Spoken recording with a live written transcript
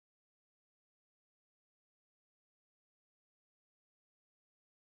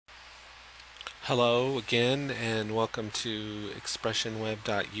Hello again and welcome to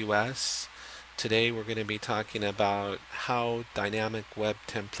expressionweb.us. Today we're going to be talking about how dynamic web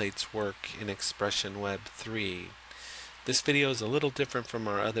templates work in Expression Web 3. This video is a little different from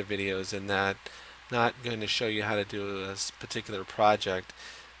our other videos in that I'm not going to show you how to do a particular project,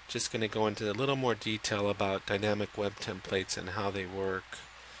 just going to go into a little more detail about dynamic web templates and how they work.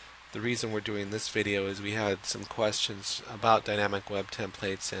 The reason we're doing this video is we had some questions about dynamic web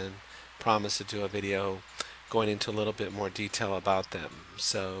templates and promised to do a video going into a little bit more detail about them.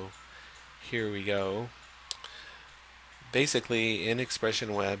 So here we go. Basically, in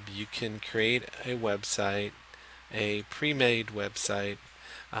Expression Web, you can create a website, a pre-made website,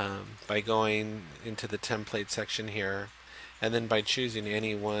 by going into the template section here, and then by choosing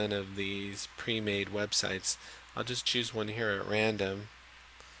any one of these pre-made websites. I'll just choose one here at random.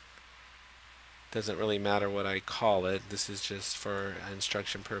 Doesn't really matter what I call it. This is just for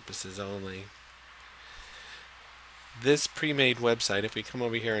instruction purposes only. This pre-made website, if we come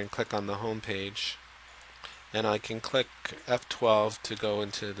over here and click on the home page, and I can click F12 to go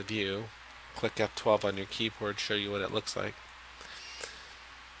into the view. Click F12 on your keyboard, show you what it looks like.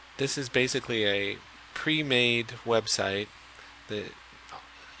 This is basically a pre-made website that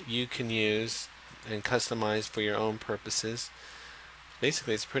you can use and customize for your own purposes.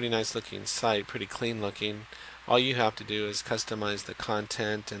 Basically, it's a pretty nice looking site, pretty clean looking. All you have to do is customize the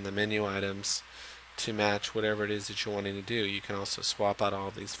content and the menu items to match whatever it is that you're wanting to do. You can also swap out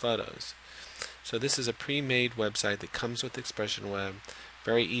all these photos. So this is a pre-made website that comes with Expression Web,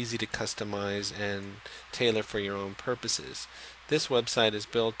 very easy to customize and tailor for your own purposes. This website is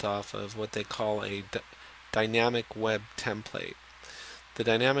built off of what they call a dynamic web template. The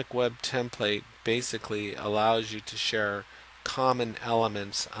dynamic web template basically allows you to share common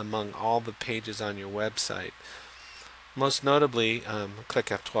elements among all the pages on your website. Most notably, click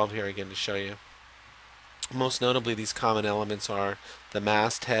F12 here again to show you. Most notably, these common elements are the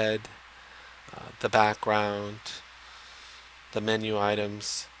masthead, the background, the menu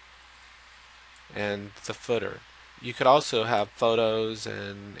items, and the footer. You could also have photos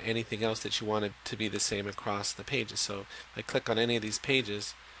and anything else that you wanted to be the same across the pages. So if I click on any of these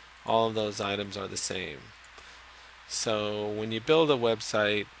pages, all of those items are the same. So when you build a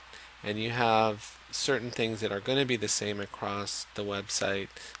website and you have certain things that are going to be the same across the website,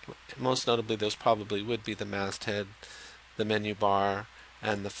 most notably those probably would be the masthead, the menu bar,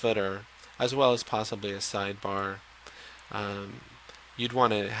 and the footer, as well as possibly a sidebar. You'd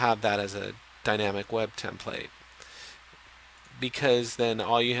want to have that as a dynamic web template, because then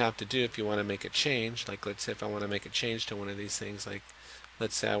all you have to do if you want to make a change, like let's say if I want to make a change to one of these things, like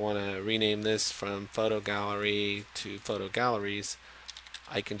let's say I want to rename this from photo gallery to photo galleries,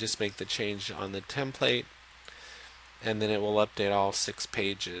 I can just make the change on the template and then it will update all 6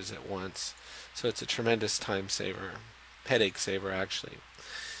 pages at once. So it's a tremendous time saver, headache saver actually.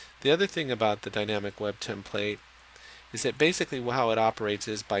 The other thing about the dynamic web template is that basically how it operates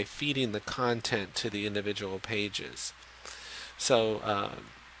is by feeding the content to the individual pages. So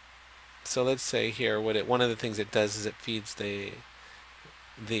let's say here one of the things it does is it feeds the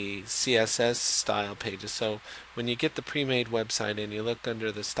CSS style pages. So when you get the pre-made website and you look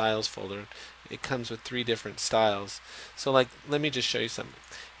under the styles folder, it comes with 3 different styles. So like, let me just show you something.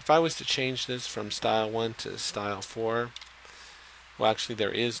 If I was to change this from style 1 to style 4, well actually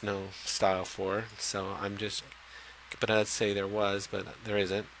there is no style 4, so but let's say there was, but there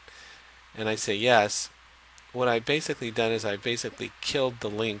isn't, and I say yes, what I've basically done is I've basically killed the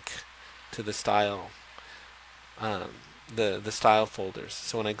link to the style the style folders.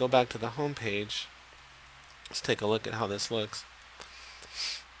 So when I go back to the home page, let's take a look at how this looks.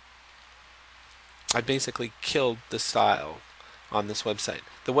 I basically killed the style on this website.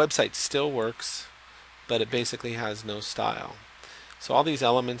 The website still works, but it basically has no style. So all these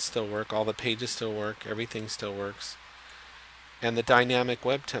elements still work, all the pages still work, everything still works, and the dynamic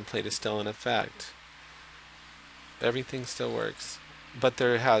web template is still in effect. Everything still works, but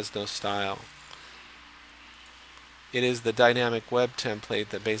there has no style. It is the dynamic web template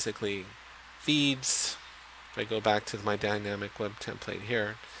that basically feeds, if I go back to my dynamic web template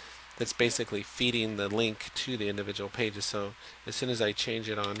here, that's basically feeding the link to the individual pages. So as soon as I change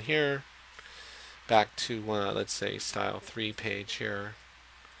it on here, back to let's say style 3 page here,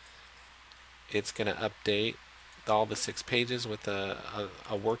 it's going to update all the 6 pages with a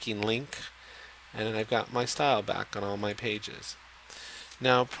working link, and then I've got my style back on all my pages.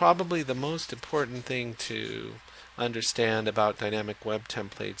 Now probably the most important thing to understand about dynamic web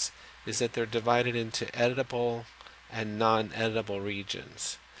templates is that they're divided into editable and non-editable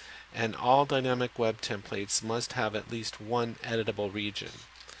regions. And all dynamic web templates must have at least one editable region.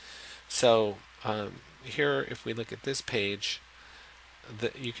 So Here, if we look at this page,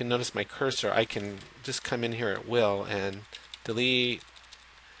 you can notice my cursor. I can just come in here at will and delete.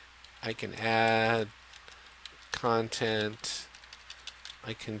 I can add content.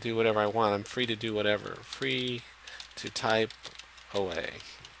 I can do whatever I want. I'm free to do whatever. Free to type away.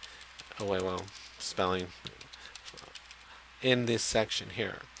 Well, spelling in this section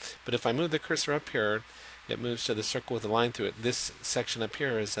here. But if I move the cursor up here, it moves to the circle with a line through it. This section up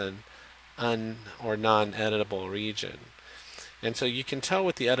here is an or non-editable region. And so you can tell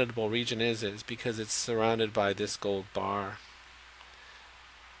what the editable region is because it's surrounded by this gold bar.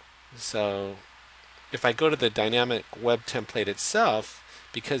 So if I go to the dynamic web template itself,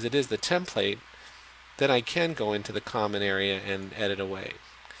 because it is the template, then I can go into the common area and edit away.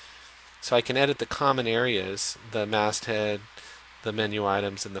 So I can edit the common areas, the masthead, the menu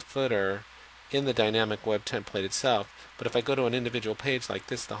items, and the footer in the dynamic web template itself. But if I go to an individual page like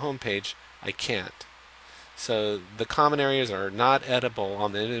this, the home page, I can't. So the common areas are not editable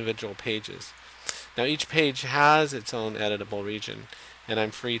on the individual pages. Now each page has its own editable region, and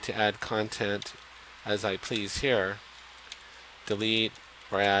I'm free to add content as I please here. Delete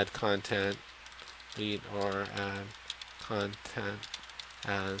or add content, delete or add content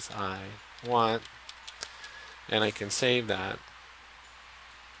as I want, and I can save that.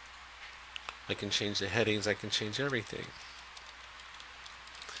 I can change the headings, I can change everything.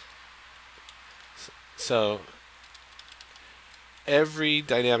 So every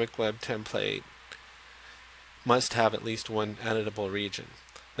dynamic web template must have at least one editable region.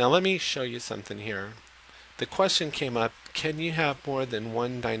 Now let me show you something here. The question came up, can you have more than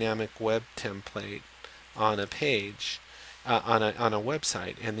one dynamic web template on a page, on a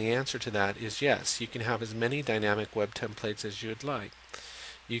website? And the answer to that is yes. You can have as many dynamic web templates as you'd like.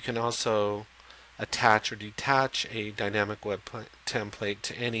 You can also attach or detach a dynamic web template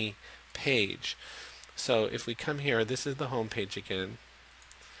to any page. So if we come here, this is the home page again,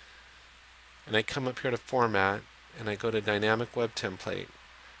 and I come up here to format and I go to dynamic web template.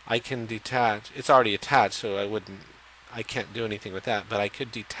 I can detach. It's already attached, so I can't do anything with that, but I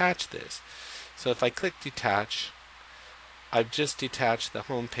could detach this. So if I click detach, I've just detached the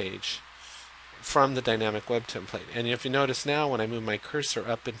home page from the dynamic web template. And if you notice now, when I move my cursor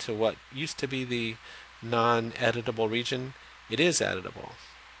up into what used to be the non-editable region, it is editable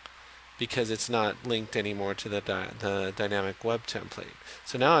because it's not linked anymore to the dynamic web template.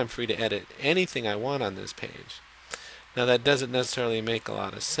 So now I'm free to edit anything I want on this page. Now that doesn't necessarily make a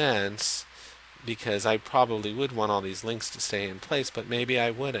lot of sense because I probably would want all these links to stay in place, but maybe I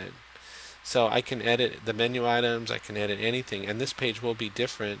wouldn't. So I can edit the menu items, I can edit anything, and this page will be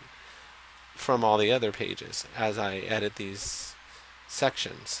different from all the other pages as I edit these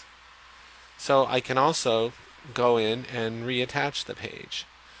sections. So I can also go in and reattach the page.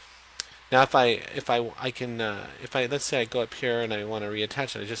 Now if let's say I go up here and I want to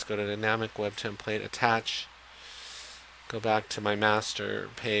reattach it, I just go to dynamic web template, attach, go back to my master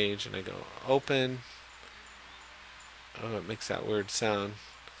page, and I go open. Oh, it makes that weird sound.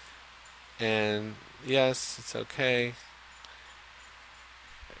 And yes, it's okay.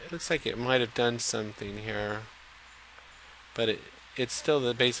 It looks like it might have done something here, but it's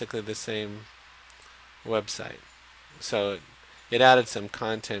still basically the same website. So it added some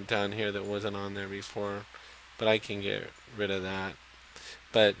content down here that wasn't on there before, but I can get rid of that.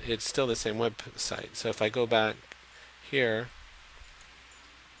 But it's still the same website. So if I go back here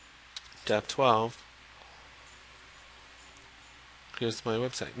to F12, here's my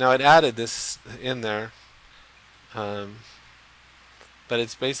website. Now it added this in there, but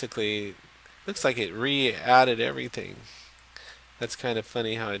it's basically, looks like it re-added everything. That's kind of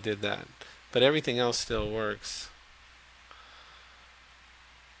funny how I did that. But everything else still works.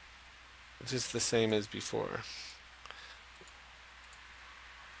 It's just the same as before.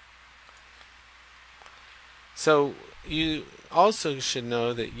 So you also should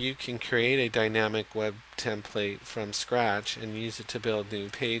know that you can create a dynamic web template from scratch and use it to build new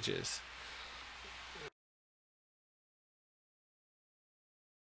pages.